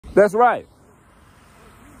That's right.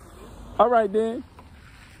 All right then.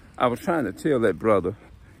 I was trying to tell that brother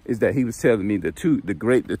is that he was telling me the two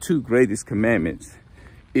greatest commandments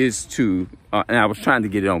is to, and I was trying to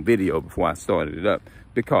get it on video before I started it up,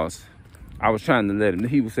 because I was trying to let him,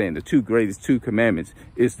 he was saying the two greatest commandments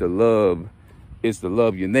is to love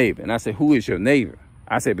your neighbor. And I said, who is your neighbor?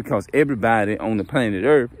 I said, because everybody on the planet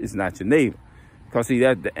Earth is not your neighbor. Because see,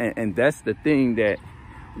 and that's the thing that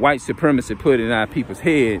white supremacy put in our people's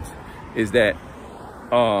heads, is that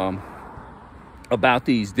about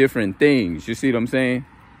these different things. You see what I'm saying?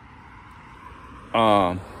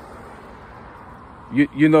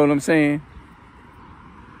 You know what I'm saying?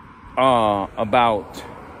 About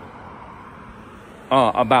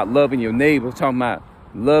loving your neighbor, talking about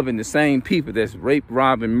loving the same people that's raped,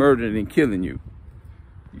 robbing, murdered, and killing you.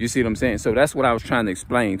 You see what I'm saying? So that's what I was trying to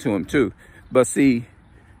explain to him too. But see,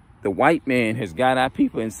 the white man has got our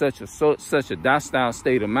people in such a docile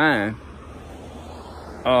state of mind,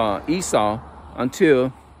 Esau,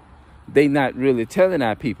 until they not really telling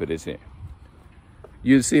our people this here.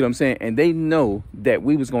 You see what I'm saying? And they know that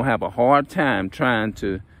we was going to have a hard time trying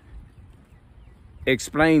to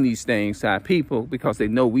explain these things to our people, because they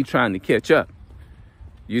know we trying to catch up.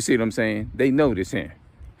 You see what I'm saying? They know this here.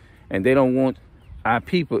 And they don't want our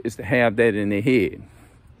people is to have that in their head.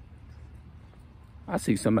 I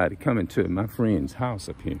see somebody coming to my friend's house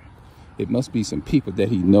up here. It must be some people that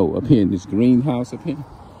he know up here in this greenhouse up here.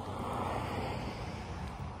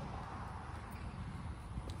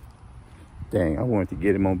 Dang, I wanted to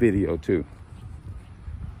get him on video too.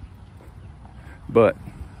 But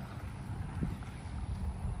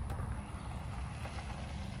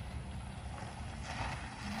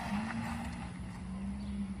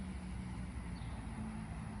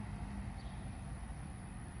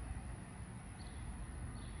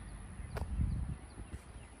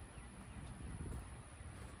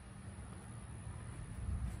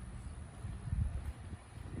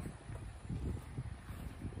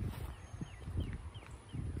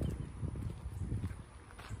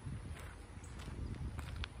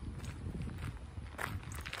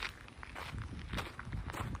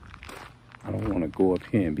I don't want to go up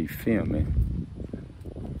here and be filming.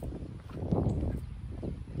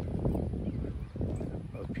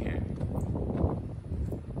 Up here.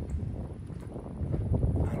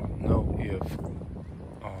 I don't know if,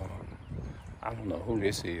 I don't know who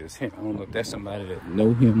this is. I don't know if that's somebody that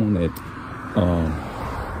know him on that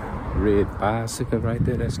red bicycle right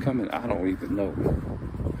there that's coming. I don't even know.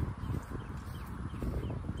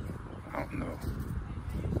 I don't know.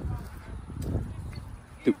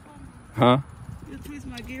 Huh? You twist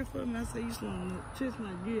my gear for me. I said you just want to twist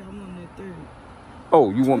my gear. I'm on that 30.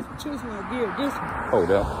 Oh, you want? Twist my gear. This one. Oh,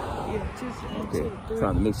 that. Yeah, twist it. Okay. To the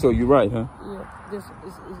Trying to make sure you're right, huh? Yeah, this one.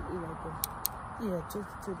 It's right there. Yeah, twist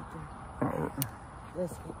it to the 30. Oh.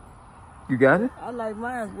 That's it. You got it? I like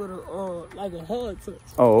mine with a like a hard touch.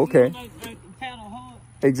 Oh, okay. You know, like paddle hard.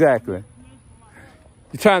 Exactly.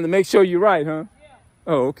 You're trying to make sure you're right, huh? Yeah.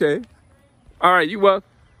 Oh, okay. All right, you welcome.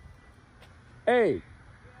 Hey.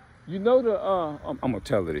 You know the, I'm gonna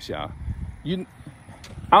tell her this, y'all. I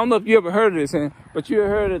don't know if you ever heard of this, but you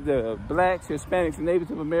heard of the blacks, Hispanics, and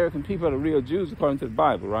Native American people are the real Jews according to the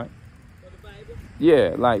Bible, right? For the Bible?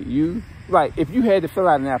 Yeah, like if you had to fill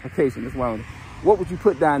out an application, what would you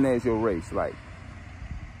put down there as your race, like?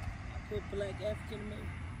 I put black African American.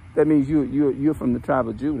 That means you're from the tribe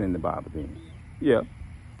of Judah in the Bible, then. Yeah.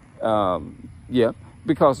 Yeah,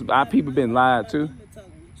 because our people been lied to.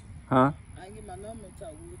 Huh?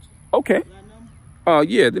 Okay.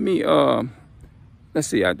 Yeah, let me, let's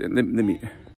see out there. Let me,